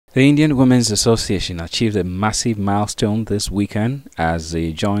The Indian Women's Association achieved a massive milestone this weekend as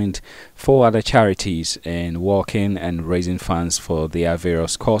they joined four other charities in walking and raising funds for their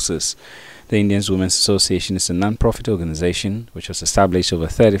various causes. The Indian Women's Association is a non-profit organization which was established over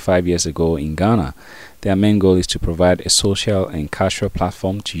 35 years ago in Ghana. Their main goal is to provide a social and cultural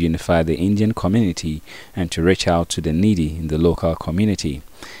platform to unify the Indian community and to reach out to the needy in the local community.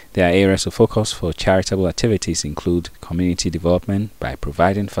 Their areas of focus for charitable activities include community development by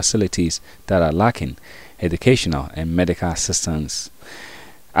providing facilities that are lacking, educational and medical assistance.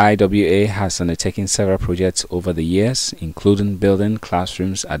 IWA has undertaken several projects over the years, including building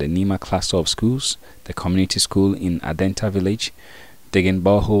classrooms at the Nima cluster of schools, the community school in Adenta village, digging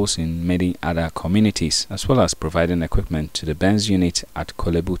boreholes in many other communities, as well as providing equipment to the Benz unit at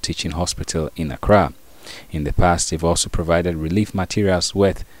Kolebu Teaching Hospital in Accra. In the past, they've also provided relief materials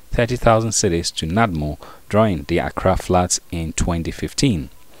worth 30,000 cedis to NADMO during the Accra floods in 2015.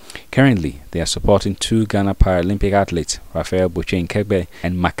 Currently, they are supporting two Ghana Paralympic athletes, Raphael Boche-Nkegbe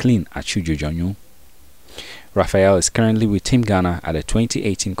and Maclean Achujojonyu. Raphael is currently with Team Ghana at the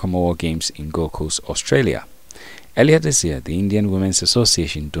 2018 Commonwealth Games in Gold Coast, Australia. Earlier this year, the Indian Women's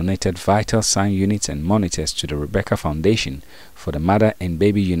Association donated vital sign units and monitors to the Rebecca Foundation for the mother and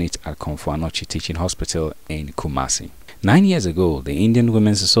baby unit at Komfo Anokye Teaching Hospital in Kumasi. 9 years ago, the Indian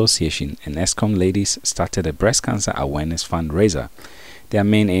Women's Association and ESCOM ladies started a breast cancer awareness fundraiser. Their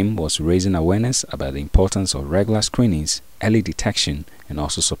main aim was raising awareness about the importance of regular screenings, early detection, and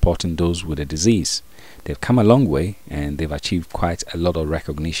also supporting those with the disease. They've come a long way and they've achieved quite a lot of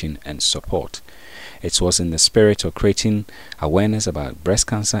recognition and support. It was in the spirit of creating awareness about breast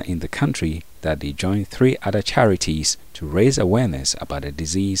cancer in the country that they joined three other charities to raise awareness about the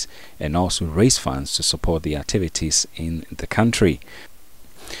disease and also raise funds to support the activities in the country.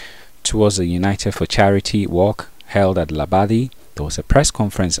 Towards the United for Charity walk held at Labadi, there was a press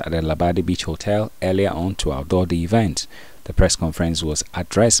conference at the Labadi Beach Hotel earlier on to outdoor the event. The press conference was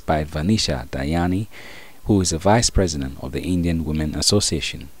addressed by Vanisha Dayani, who is the Vice President of the Indian Women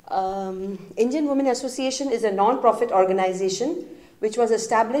Association. Indian Women Association is a non-profit organization which was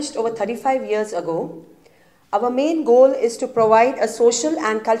established over 35 years ago. Our main goal is to provide a social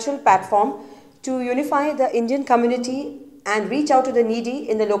and cultural platform to unify the Indian community and reach out to the needy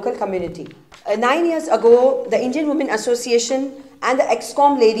in the local community. 9 years ago, the Indian Women Association and the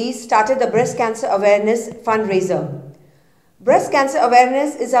ESCOM ladies started the breast cancer awareness fundraiser. Breast cancer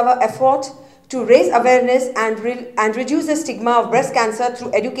awareness is our effort to raise awareness and reduce the stigma of breast cancer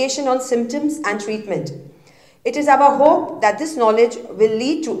through education on symptoms and treatment. It is our hope that this knowledge will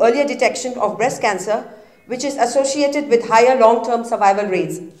lead to earlier detection of breast cancer, which is associated with higher long-term survival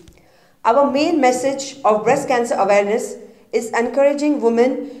rates. Our main message of breast cancer awareness is encouraging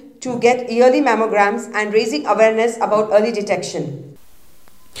women to get yearly mammograms and raising awareness about early detection.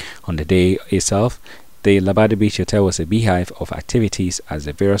 On the day itself, the Labadi Beach Hotel was a beehive of activities as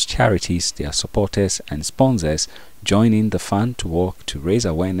the various charities, their supporters and sponsors join in the fun to work to raise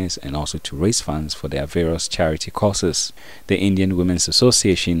awareness and also to raise funds for their various charity causes. The Indian Women's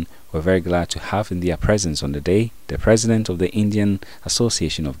Association were very glad to have in their presence on the day the President of the Indian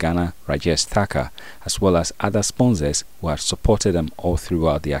Association of Ghana, Rajesh Thakur, as well as other sponsors who had supported them all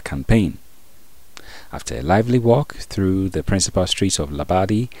throughout their campaign. After a lively walk through the principal streets of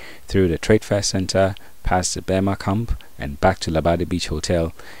Labadi, through the Trade Fair Center, past the Burma camp and back to Labadi Beach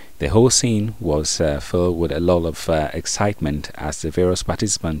Hotel, the whole scene was filled with a lot of excitement as the various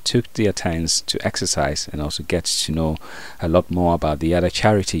participants took their turns to exercise and also get to know a lot more about the other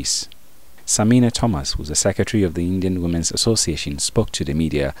charities. Samina Thomas, who's the Secretary of the Indian Women's Association, spoke to the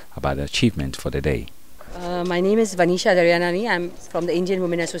media about the achievement for the day. My name is Vanisha Daryanani. I'm from the Indian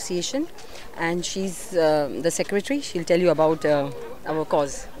Women Association and she's the secretary. She'll tell you about our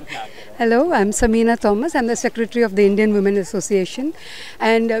cause. Hello, I'm Samina Thomas. I'm the Secretary of the Indian Women Association,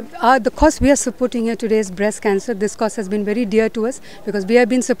 and the cause we are supporting here today is breast cancer. This cause has been very dear to us because we have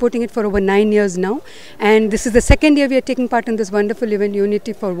been supporting it for over 9 years now, and this is the second year we are taking part in this wonderful event,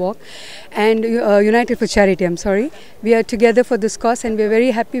 Unity for Walk and United for Charity. We are together for this cause and we are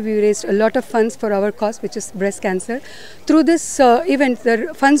very happy. We raised a lot of funds for our cause, which is breast cancer. Through this event,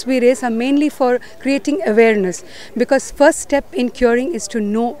 the funds we raise are mainly for creating awareness, because first step in curing is to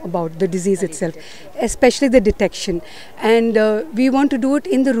know about the disease itself, especially the detection, and we want to do it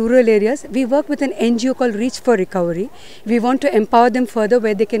in the rural areas. We work with an NGO called Reach for Recovery. We want to empower them further,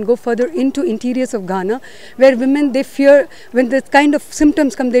 where they can go further into interiors of Ghana, where women, they fear when the kind of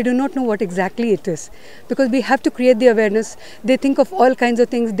symptoms come, they do not know what exactly it is, because we have to create the awareness. They think of all kinds of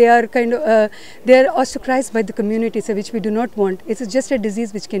things. They are they are ostracized by the community, so which we do not want. It's just a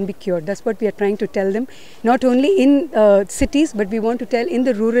disease which can be cured. That's what we are trying to tell them, not only in cities, but we want to tell in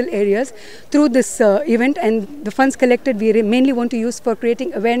the rural areas through this event, and the funds collected we mainly want to use for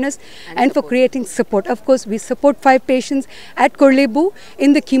creating awareness and for creating support. Of course, we support 5 patients at Korlebu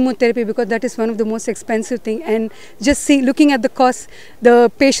in the chemotherapy because that is one of the most expensive thing, and just looking at the cost,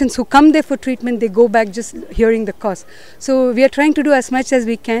 the patients who come there for treatment, they go back just hearing the cost. So we are trying to do as much as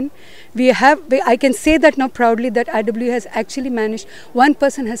we can. I can say that now proudly that IW has actually managed, one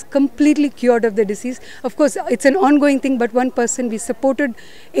person has completely cured of the disease. Of course, it's an ongoing thing, but one person we supported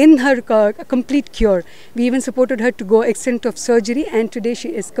in her complete cure. We even supported her to go extent of surgery, and today she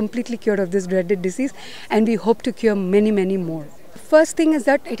is completely cured of this dreaded disease, and we hope to cure many, many more. First thing is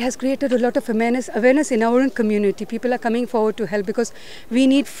that it has created a lot of awareness in our own community. People are coming forward to help because we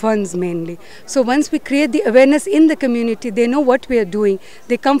need funds mainly. So once we create the awareness in the community, they know what we are doing.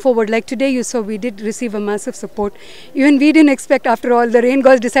 They come forward. Like today you saw, we did receive a massive support. Even we didn't expect, after all, the rain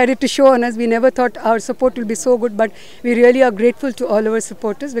gods decided to show on us. We never thought our support will be so good, but we really are grateful to all our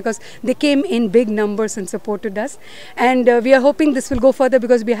supporters because they came in big numbers and supported us. And we are hoping this will go further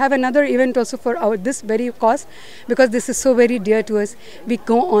because we have another event also for this very cause, because this is so very dear to us. We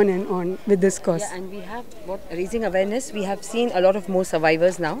go on and on with this cause. Yeah, and we have raising awareness. We have seen a lot of more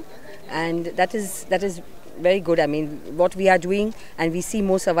survivors now, and that is very good. I mean, what we are doing, and we see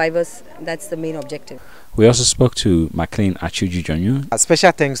more survivors. That's the main objective. We also spoke to McLean Achuju-Jonyu. A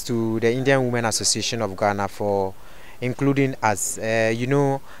special thanks to the Indian Women Association of Ghana for including us. You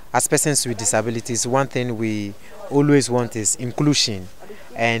know, as persons with disabilities, one thing we always want is inclusion,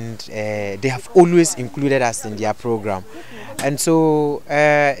 and they have always included us in their program. And so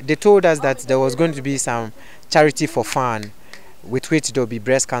they told us that there was going to be some charity for fun, with which there will be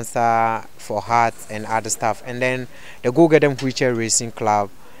breast cancer, for heart and other stuff. And then the Go Get Them Wheelchair Racing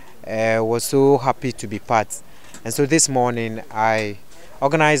Club was so happy to be part. And so this morning I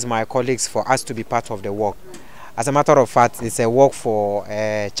organized my colleagues for us to be part of the walk. As a matter of fact, it's a walk for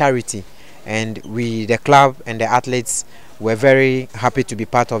charity, and the club and the athletes were very happy to be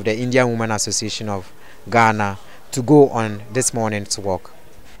part of the Indian Women Association of Ghana to go on this morning's walk.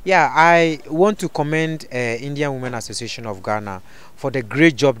 Yeah, I want to commend Indian Women Association of Ghana for the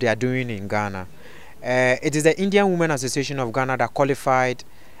great job they are doing in Ghana. It is the Indian Women Association of Ghana that qualified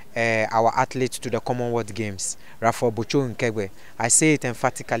our athletes to the Commonwealth Games, Rafa Bocho Nkegbe. I say it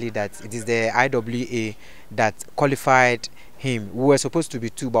emphatically that it is the IWA that qualified him. We were supposed to be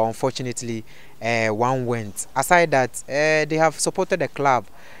 2, but unfortunately one went. Aside that, they have supported the club.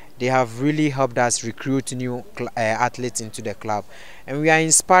 They have really helped us recruit new athletes into the club, and we are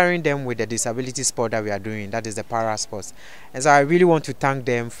inspiring them with the disability sport that we are doing, that is the para sports. And so I really want to thank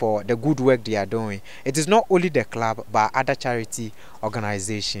them for the good work they are doing. It is not only the club but other charity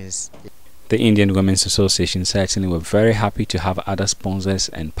organizations. The Indian Women's Association certainly were very happy to have other sponsors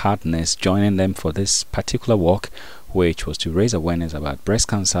and partners joining them for this particular walk, which was to raise awareness about breast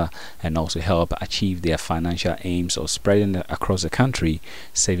cancer and also help achieve their financial aims of spreading it across the country,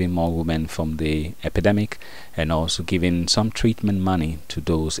 saving more women from the epidemic, and also giving some treatment money to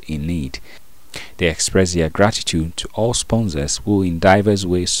those in need. They express their gratitude to all sponsors who in diverse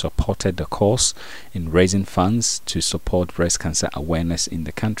ways supported the cause in raising funds to support breast cancer awareness in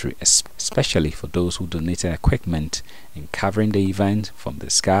the country, especially for those who donated equipment in covering the event from the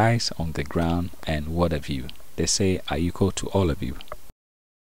skies, on the ground and what have you. They say Ayuko to all of you.